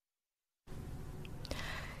Muchemwa.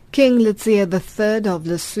 King Letsie III of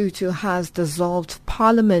Lesotho has dissolved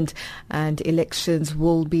parliament, and elections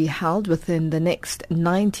will be held within the next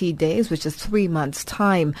 90 days, which is 3 months'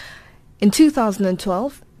 time. In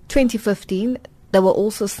 2015, there were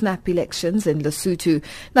also snap elections in Lesotho.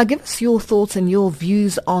 Now, give us your thoughts and your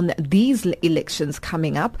views on these elections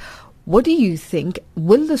coming up. What do you think?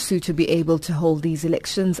 Will Lesotho be able to hold these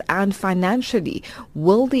elections? And financially,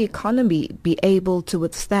 will the economy be able to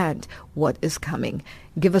withstand what is coming?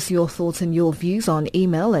 Give us your thoughts and your views on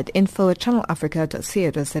email at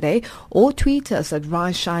info@channelafrica.co.za or tweet us at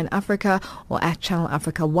Rise Shine Africa or at Channel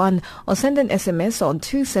Africa 1, or send an SMS on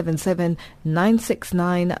 277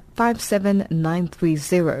 969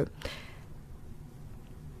 57930.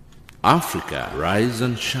 Africa, rise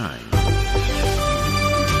and shine.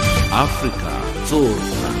 Africa,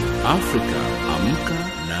 zorka. Africa, amka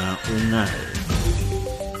na ungae.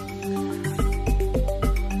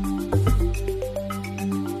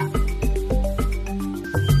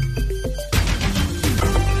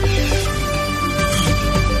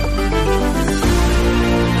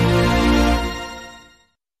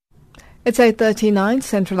 It's 8:39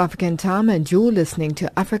 Central African Time and you're listening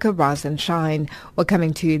to Africa Rise and Shine. We're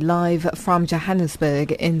coming to you live from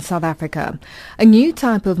Johannesburg in South Africa. A new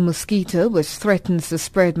type of mosquito which threatens to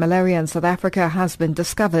spread malaria in South Africa has been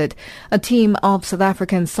discovered. A team of South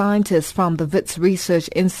African scientists from the Wits Research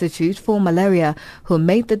Institute for Malaria who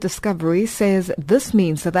made the discovery says this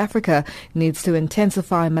means South Africa needs to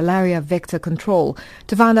intensify malaria vector control.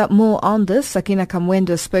 To find out more on this, Sakina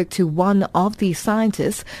Kamwendo spoke to one of the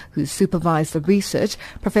scientists who supervised the research,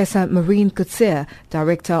 Professor Maureen Coetzee,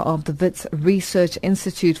 Director of the Wits Research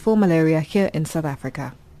Institute for Malaria here in South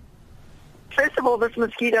Africa. First of all, this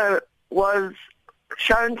mosquito was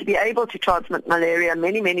shown to be able to transmit malaria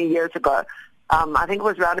many, many years ago. I think it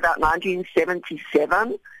was around about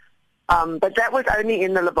 1977, but that was only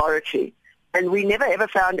in the laboratory. And we never ever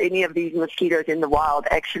found any of these mosquitoes in the wild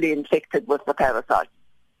actually infected with the parasite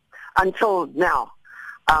until now.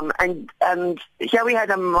 And here we had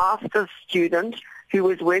a master's student who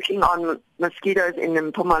was working on mosquitoes in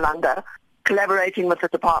Mpumalanga, collaborating with the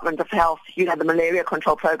Department of Health, the malaria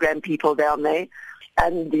control program people down there,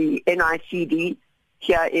 and the NICD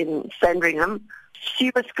here in Sandringham.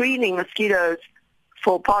 She was screening mosquitoes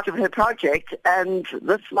for part of her project, and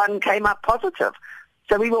this one came up positive.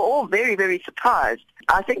 So we were all very, very surprised.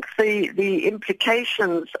 I think the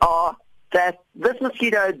implications are that this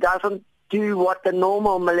mosquito doesn't do what the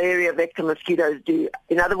normal malaria vector mosquitoes do.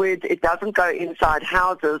 In other words, it doesn't go inside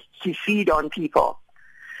houses to feed on people.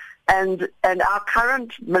 And our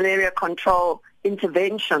current malaria control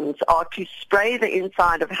interventions are to spray the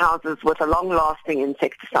inside of houses with a long-lasting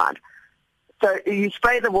insecticide. So you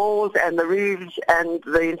spray the walls and the roofs, and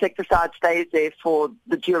the insecticide stays there for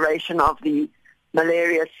the duration of the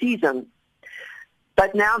malaria season.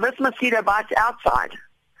 But now this mosquito bites outside.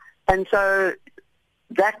 And so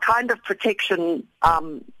that kind of protection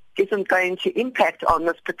isn't going to impact on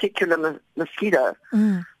this particular mosquito.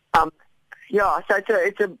 So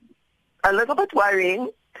it's a little bit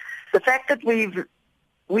worrying. The fact that the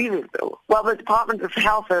Department of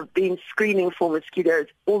Health have been screening for mosquitoes,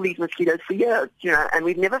 all these mosquitoes for years, and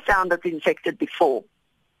we've never found it infected before.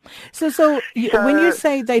 So when you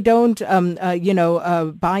say they don't,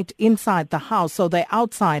 bite inside the house, so they're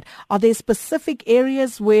outside, are there specific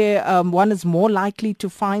areas where one is more likely to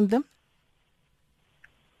find them?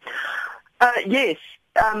 Yes,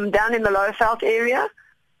 down in the Lowveld area,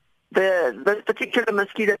 this particular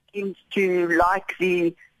mosquito seems to like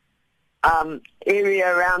the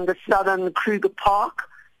area around the southern Kruger Park,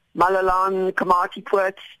 Malalan,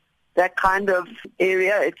 Komatipoort, that kind of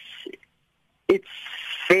area. It's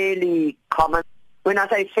fairly common. When I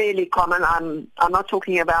say fairly common, I'm not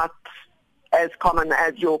talking about as common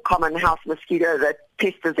as your common house mosquito that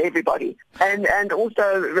pesters everybody. And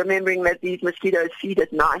also remembering that these mosquitoes feed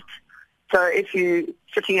at night. So if you're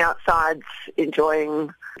sitting outside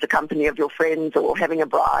enjoying the company of your friends or having a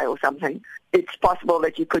braai or something, it's possible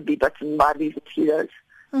that you could be bitten by these mosquitoes.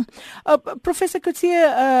 Professor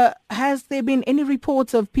Coetzee, has there been any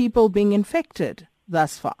reports of people being infected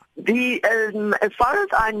thus far? As far as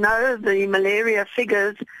I know, the malaria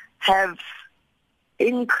figures have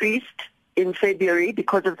increased in February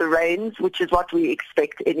because of the rains, which is what we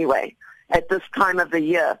expect anyway at this time of the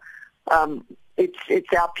year.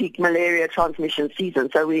 It's our peak malaria transmission season,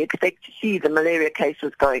 so we expect to see the malaria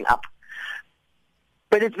cases going up.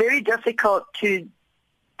 But it's very difficult to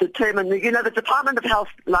determine. The Department of Health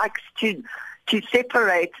likes to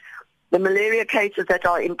separate the malaria cases that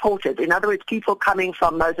are imported. In other words, people coming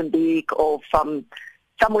from Mozambique or from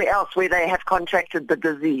somewhere else where they have contracted the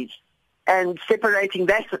disease, and separating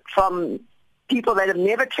that from people that have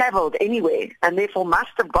never traveled anywhere and therefore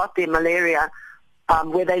must have got their malaria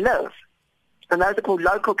where they live. And those are called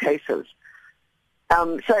local cases.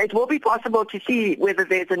 So it will be possible to see whether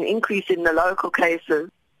there's an increase in the local cases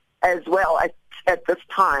as well at this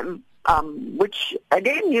time, which,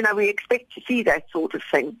 again, we expect to see that sort of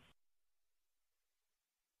thing.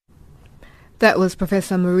 That was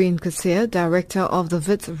Professor Maureen Coetzee, Director of the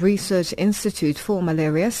Wits Research Institute for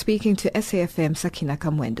Malaria, speaking to SAFM Sakina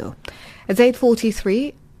Kamwendo. It's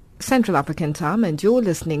 8:43 Central African Time and you're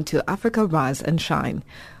listening to Africa Rise and Shine.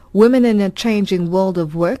 Women in a changing world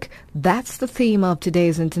of work, that's the theme of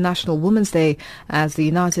today's International Women's Day, as the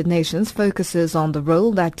United Nations focuses on the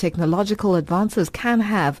role that technological advances can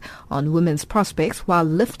have on women's prospects while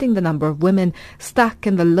lifting the number of women stuck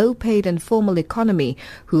in the low-paid informal economy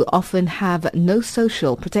who often have no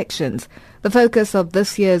social protections. The focus of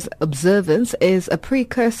this year's observance is a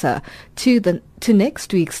precursor to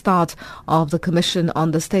next week's start of the Commission on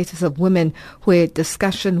the Status of Women, where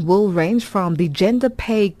discussion will range from the gender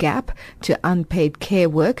pay gap to unpaid care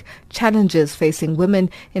work, challenges facing women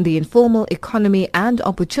in the informal economy and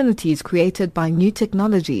opportunities created by new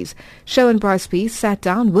technologies. Sherwin Briceby sat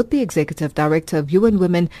down with the Executive Director of UN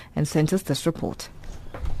Women and sent us this report.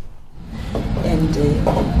 And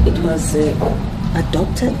it was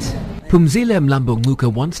adopted. Phumzile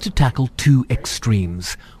Mlambo-Ngcuka wants to tackle two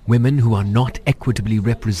extremes: women who are not equitably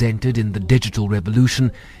represented in the digital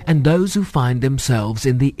revolution and those who find themselves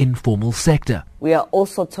in the informal sector. We are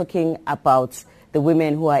also talking about the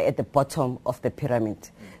women who are at the bottom of the pyramid,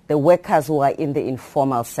 the workers who are in the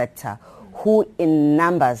informal sector, who in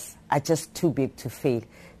numbers are just too big to fail.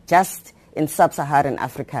 Just in sub-Saharan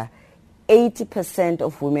Africa, 80%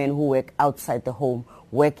 of women who work outside the home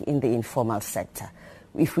work in the informal sector.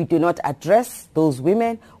 If we do not address those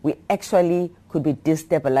women, we actually could be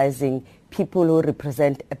destabilizing people who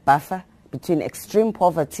represent a buffer between extreme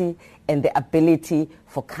poverty and the ability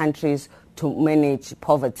for countries to manage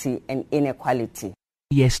poverty and inequality.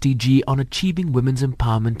 The SDG on achieving women's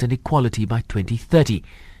empowerment and equality by 2030.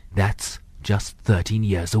 That's just 13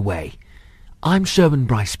 years away. I'm Sherwin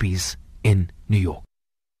Briceby in New York.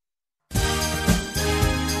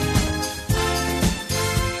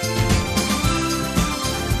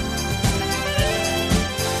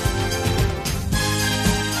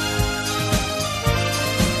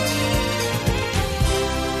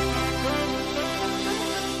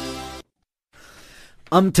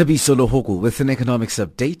 I'm Tabiso Lohoko with an economics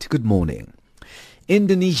update. Good morning.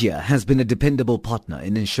 Indonesia has been a dependable partner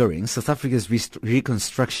in ensuring South Africa's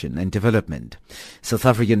reconstruction and development. South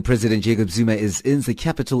African President Jacob Zuma is in the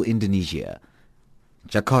capital, Indonesia,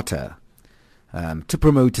 Jakarta, to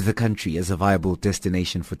promote the country as a viable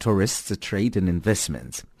destination for tourists, trade and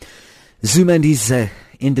investments. Zuma and his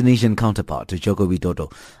Indonesian counterpart, Joko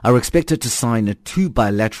Widodo, are expected to sign two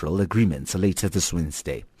bilateral agreements later this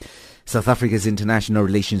Wednesday. South Africa's International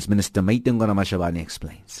Relations Minister Maitengwana Mashabane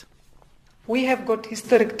explains. We have got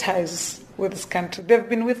historic ties with this country. They've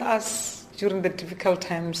been with us during the difficult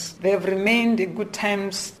times. They have remained in good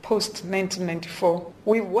times post-1994.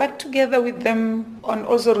 We've worked together with them on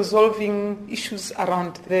also resolving issues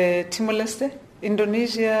around the Timor-Leste.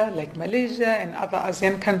 Indonesia, like Malaysia and other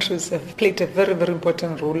ASEAN countries, have played a very, very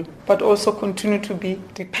important role, but also continue to be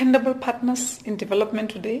dependable partners in development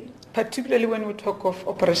today, particularly when we talk of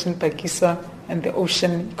Operation Pakisa and the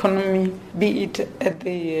ocean economy, be it at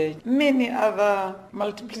the many other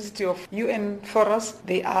multiplicity of UN forums.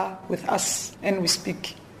 They are with us and we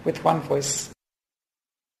speak with one voice.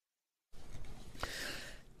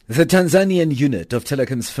 The Tanzanian unit of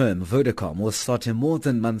telecoms firm Vodacom will start a more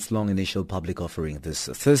than month-long initial public offering this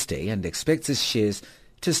Thursday and expects its shares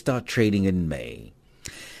to start trading in May.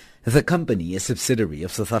 The company, a subsidiary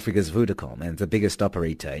of South Africa's Vodacom and the biggest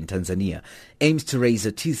operator in Tanzania, aims to raise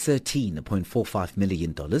 $213.45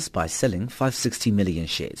 million by selling 560 million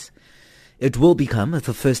shares. It will become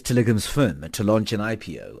the first telecoms firm to launch an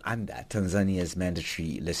IPO under Tanzania's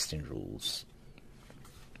mandatory listing rules.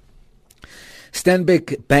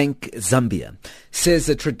 Stanbic Bank Zambia says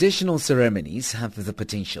that traditional ceremonies have the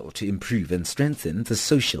potential to improve and strengthen the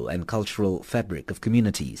social and cultural fabric of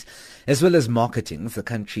communities, as well as marketing the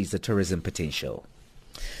country's tourism potential.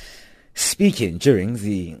 Speaking during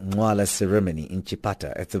the Mwala ceremony in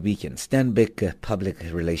Chipata at the weekend, Stanbic Public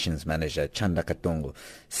Relations Manager Chanda Katongo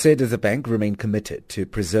said that the bank remained committed to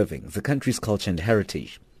preserving the country's culture and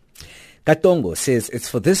heritage. Katongo says it's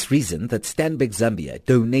for this reason that Stanbic Zambia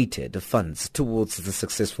donated funds towards the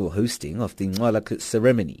successful hosting of the Mwala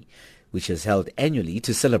ceremony, which is held annually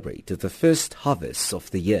to celebrate the first harvest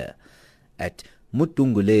of the year at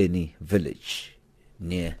Mutunguleni village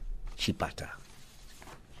near Chipata.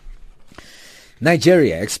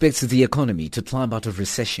 Nigeria expects the economy to climb out of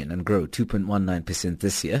recession and grow 2.19%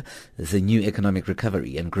 this year. The new economic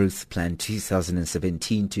recovery and growth plan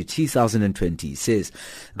 2017 to 2020 says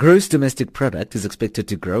gross domestic product is expected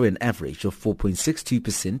to grow an average of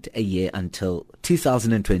 4.62% a year until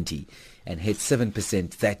 2020 and hit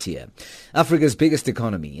 7% that year. Africa's biggest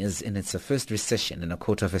economy is in its first recession in a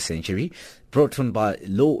quarter of a century, brought on by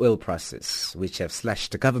low oil prices, which have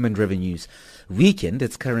slashed government revenues, weakened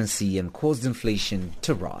its currency and caused inflation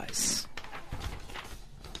to rise.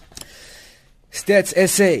 Stats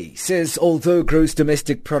SA says although gross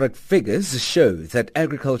domestic product figures show that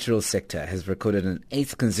agricultural sector has recorded an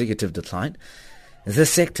 8th consecutive decline, the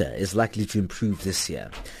sector is likely to improve this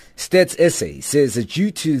year. Stats SA says that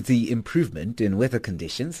due to the improvement in weather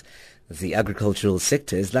conditions, the agricultural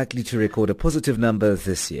sector is likely to record a positive number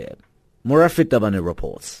this year. Morafit Tabane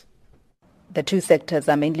reports. The two sectors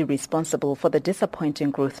are mainly responsible for the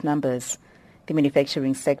disappointing growth numbers. The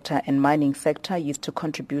manufacturing sector and mining sector used to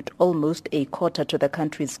contribute almost a quarter to the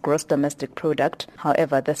country's gross domestic product.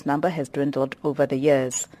 However, this number has dwindled over the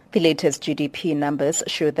years. The latest GDP numbers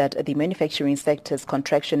show that the manufacturing sector's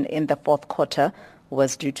contraction in the fourth quarter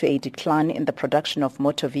was due to a decline in the production of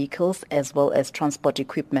motor vehicles as well as transport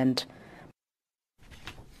equipment.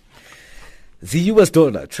 The US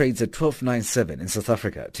dollar trades at 12.97 in South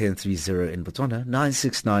Africa, 10.30 in Botswana,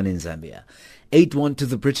 9.69 in Zambia, 8.1 to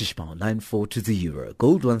the British pound, 9.4 to the euro.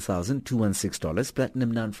 Gold $1,216,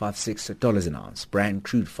 platinum $956 an ounce, Brent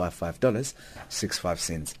crude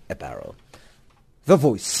 $55.65 a barrel. The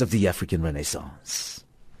voice of the African Renaissance.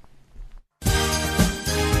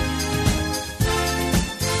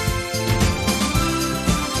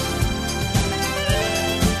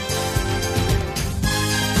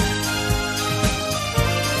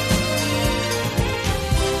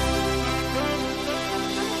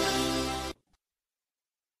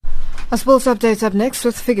 A sports update up next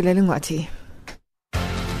with Figile Lungwati.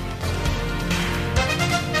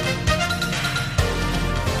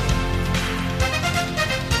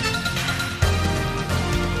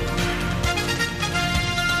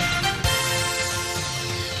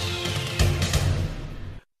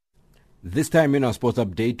 This time in our sports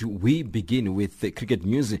update, we begin with the cricket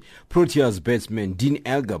news. Proteas batsman Dean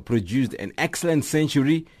Elgar produced an excellent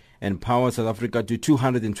century and powered South Africa to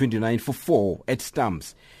 229 for 4 at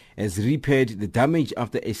stumps, has repaired the damage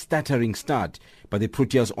after a stuttering start by the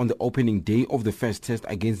Proteas on the opening day of the first test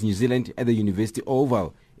against New Zealand at the University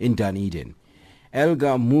Oval in Dunedin.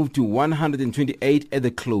 Elgar moved to 128 at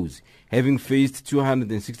the close, having faced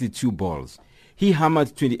 262 balls. He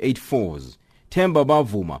hammered 28 fours. Themba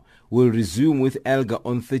Bavuma will resume with Elgar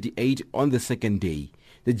on 38 on the second day.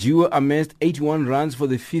 The duo amassed 81 runs for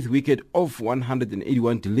the fifth wicket of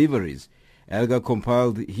 181 deliveries. Elgar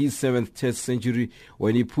compiled his 7th test century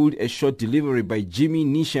when he pulled a short delivery by Jimmy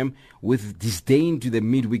Neesham with disdain to the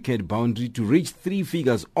mid-wicket boundary to reach 3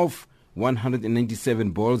 figures of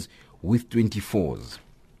 197 balls with 24s.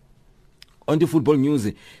 On to football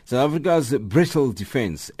news, South Africa's brittle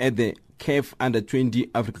defence at the CAF Under-20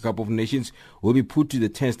 Africa Cup of Nations will be put to the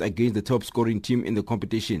test against the top-scoring team in the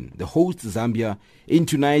competition, the host Zambia, in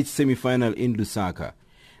tonight's semi-final in Lusaka.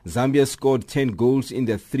 Zambia scored 10 goals in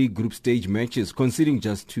their 3 group stage matches, conceding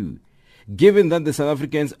just 2. Given that the South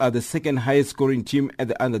Africans are the second highest scoring team at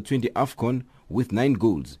the Under-20 AFCON with 9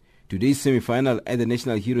 goals, today's semi-final at the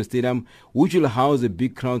National Hero Stadium, which will house a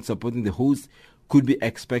big crowd supporting the host, could be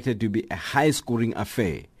expected to be a high-scoring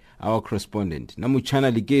affair. Our correspondent,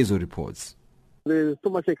 Namuchana Ligezo, reports. There's so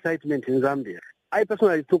much excitement in Zambia. I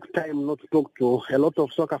personally took time not to talk to a lot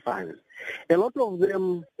of soccer fans. A lot of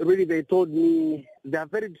them, really, they told me they are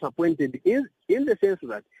very disappointed in the sense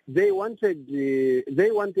that they wanted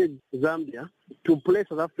Zambia to play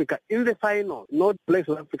South Africa in the final, not play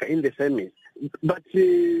South Africa in the semis. But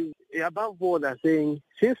above all, they're saying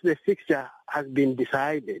since the fixture has been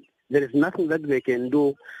decided, there is nothing that they can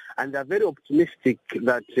do, and they're very optimistic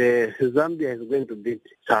that Zambia is going to beat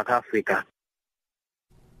South Africa.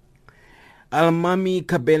 Almami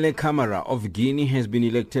Kabele Kamara of Guinea has been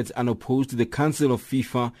elected unopposed to the Council of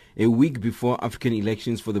FIFA a week before African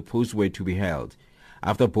elections for the post were to be held,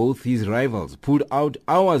 after both his rivals pulled out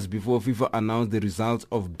hours before FIFA announced the results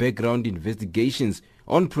of background investigations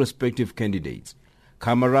on prospective candidates.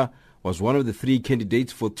 Kamara was one of the 3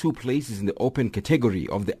 candidates for 2 places in the open category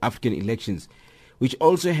of the African elections, which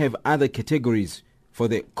also have other categories for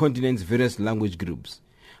the continent's various language groups.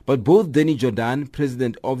 But both Danny Jordan,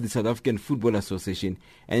 president of the South African Football Association,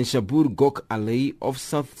 and Shabur Gok Alei of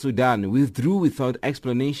South Sudan withdrew without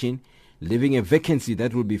explanation, leaving a vacancy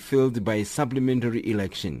that will be filled by a supplementary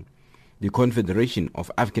election. The Confederation of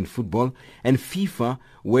African Football and FIFA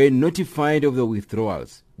were notified of the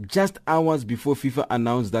withdrawals just hours before FIFA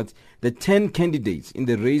announced that the 10 candidates in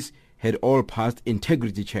the race had all passed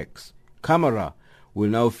integrity checks. Kamara will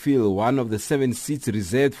now fill one of the 7 seats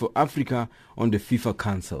reserved for Africa on the FIFA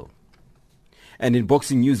Council. And in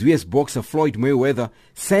boxing news, US boxer Floyd Mayweather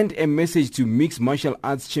sent a message to mixed martial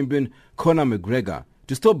arts champion Conor McGregor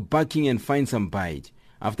to stop barking and find some bite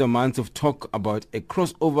after months of talk about a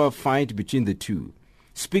crossover fight between the two.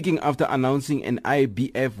 Speaking after announcing an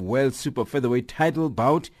IBF World Super Featherweight title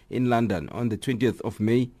bout in London on the 20th of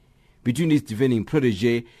May between his defending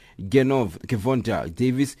protege Genov Kevonta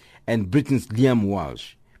Davis and Britain's Liam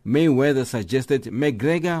Walsh, Mayweather suggested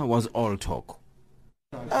McGregor was all talk.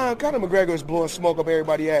 Conor McGregor is blowing smoke up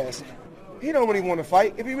everybody's ass. He don't really want to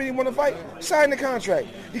fight. If he really want to fight, sign the contract.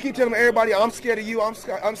 You keep telling everybody, I'm scared of you, I'm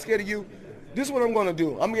scared of you. This is what I'm going to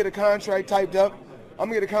do. I'm going to get a contract typed up.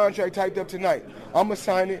 Tonight. I'm going to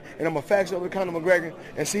sign it, and I'm going to fax it over to Conor McGregor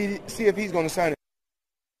and see if he's going to sign it.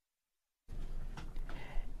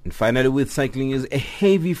 And finally, with cycling, is a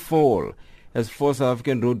heavy fall has forced South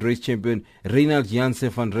African road race champion Reinhard Janse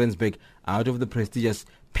van Rensburg out of the prestigious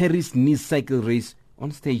Paris-Nice cycle race on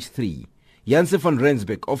stage 3. Janse van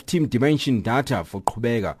Rensburg of Team Dimension Data for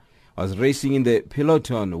Qhubeka was racing in the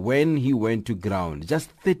peloton when he went to ground, just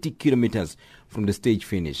 30 kilometers from the stage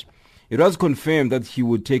finish. It was confirmed that he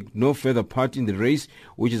would take no further part in the race,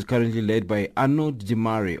 which is currently led by Arnaud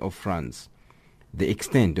Demare of France. The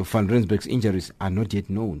extent of Van Rensburg's injuries are not yet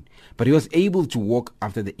known, but he was able to walk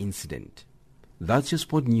after the incident. That's your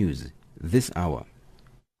sport news this hour.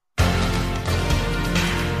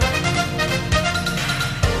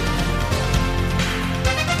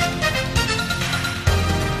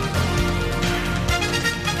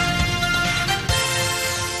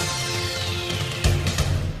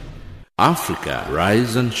 Africa,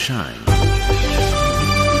 rise and shine.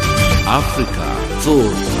 Africa,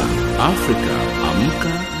 zorka. Africa,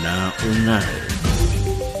 amka na unai.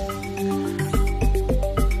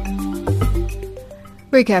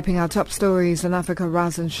 Recapping our top stories in Africa,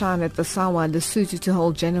 rise and shine at the Sawa, Lesotho to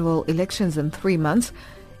hold general elections in 3 months.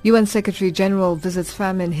 UN Secretary General visits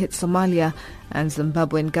famine-hit Somalia, and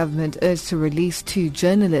Zimbabwean government urged to release 2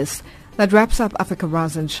 journalists. That wraps up Africa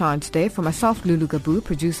Rise and Shine today. For myself, Lulu Gabu,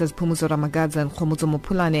 producers Pumuzo Ramagadza and Khomuzo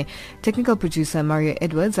Mopulane, technical producer Mario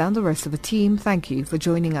Edwards, and the rest of the team, thank you for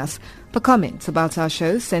joining us. For comments about our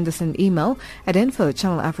show, send us an email at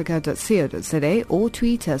info@channelafrica.co.za or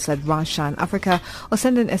tweet us at @RiseShineAfrica or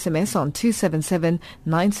send an SMS on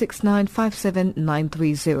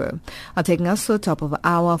 277-969-57930. Are taking us to the top of the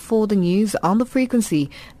hour for the news on the frequency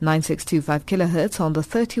 9625 kHz on the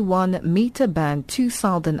 31-meter band to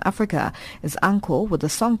Southern Africa is Anchor with a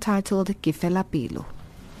song titled Kifela Pilo.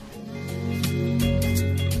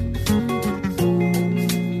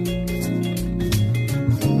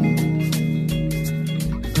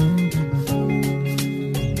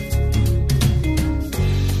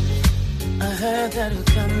 That will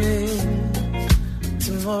come in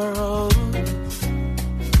tomorrow.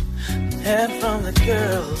 Heard from the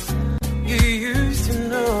girl you used to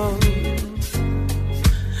know.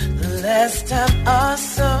 The last time I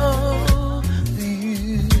saw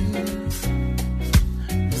you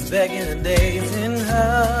was back in the days in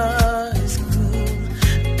high school.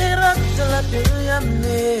 They rocked a lot of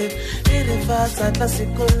yamne. It was at la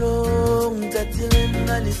secolong. Tatilin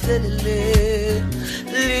na litelele.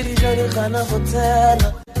 Lady Jody Khana Hotel.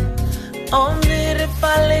 Only the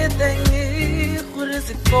Fale Tangi, who is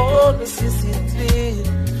the call, Mrs.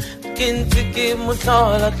 Kintiki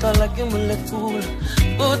Mutala, Talaki Mulakul,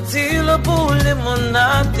 Utila Bule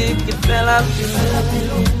Monati, Kipela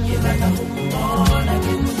Pilo, Yelana Mona,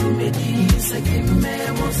 Medisa,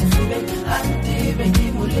 Kimemos, Anti,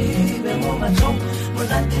 Benimuli, Bemomatom,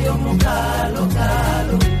 Monati Mukalo,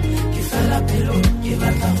 Kalo, Kifela Pilo,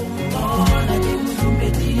 Yelana Mona,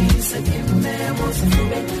 Medisa, Kimemos,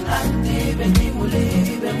 Anti, Benimuli,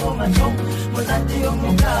 Bemomatom, Monati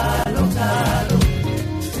Mukalo, Kalo.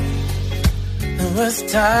 The worst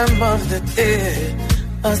time of the day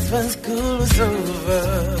was when school was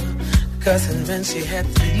over. Cousin when she had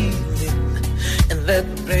to leave it, and that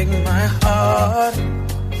would break my heart.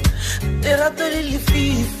 There are the really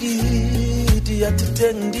fifi, dia to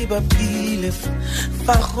tend the babile,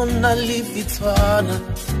 Fachona live it one.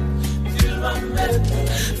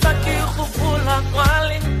 Faki Hupula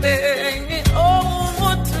Qualing Bang, oh,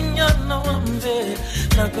 what to Yanawambe.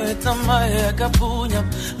 Nakoeta maya kapunya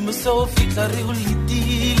muso fika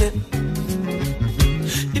riulitile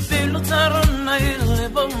Ipelu tarona ile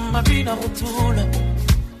bomba bina hutula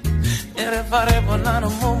Ere fare bonano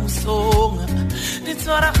momusonga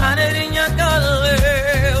Nitswara hanerinya kale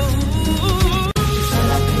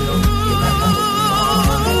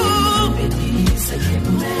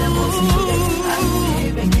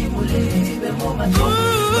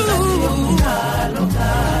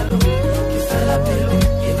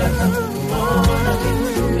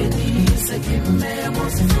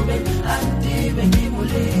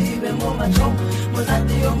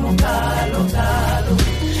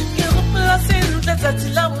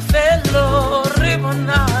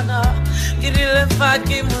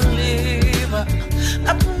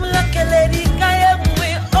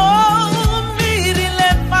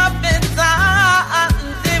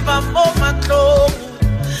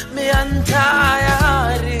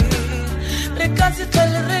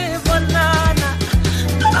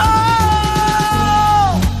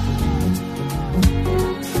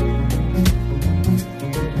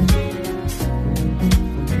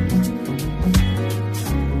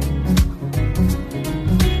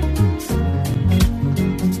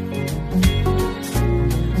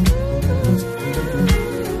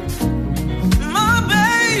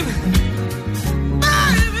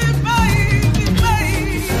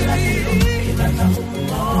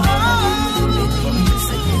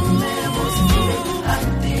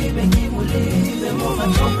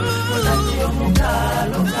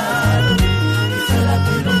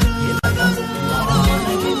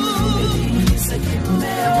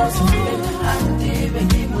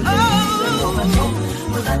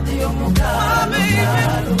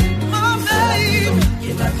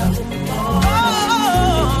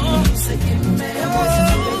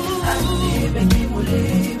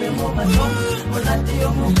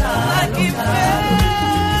Keep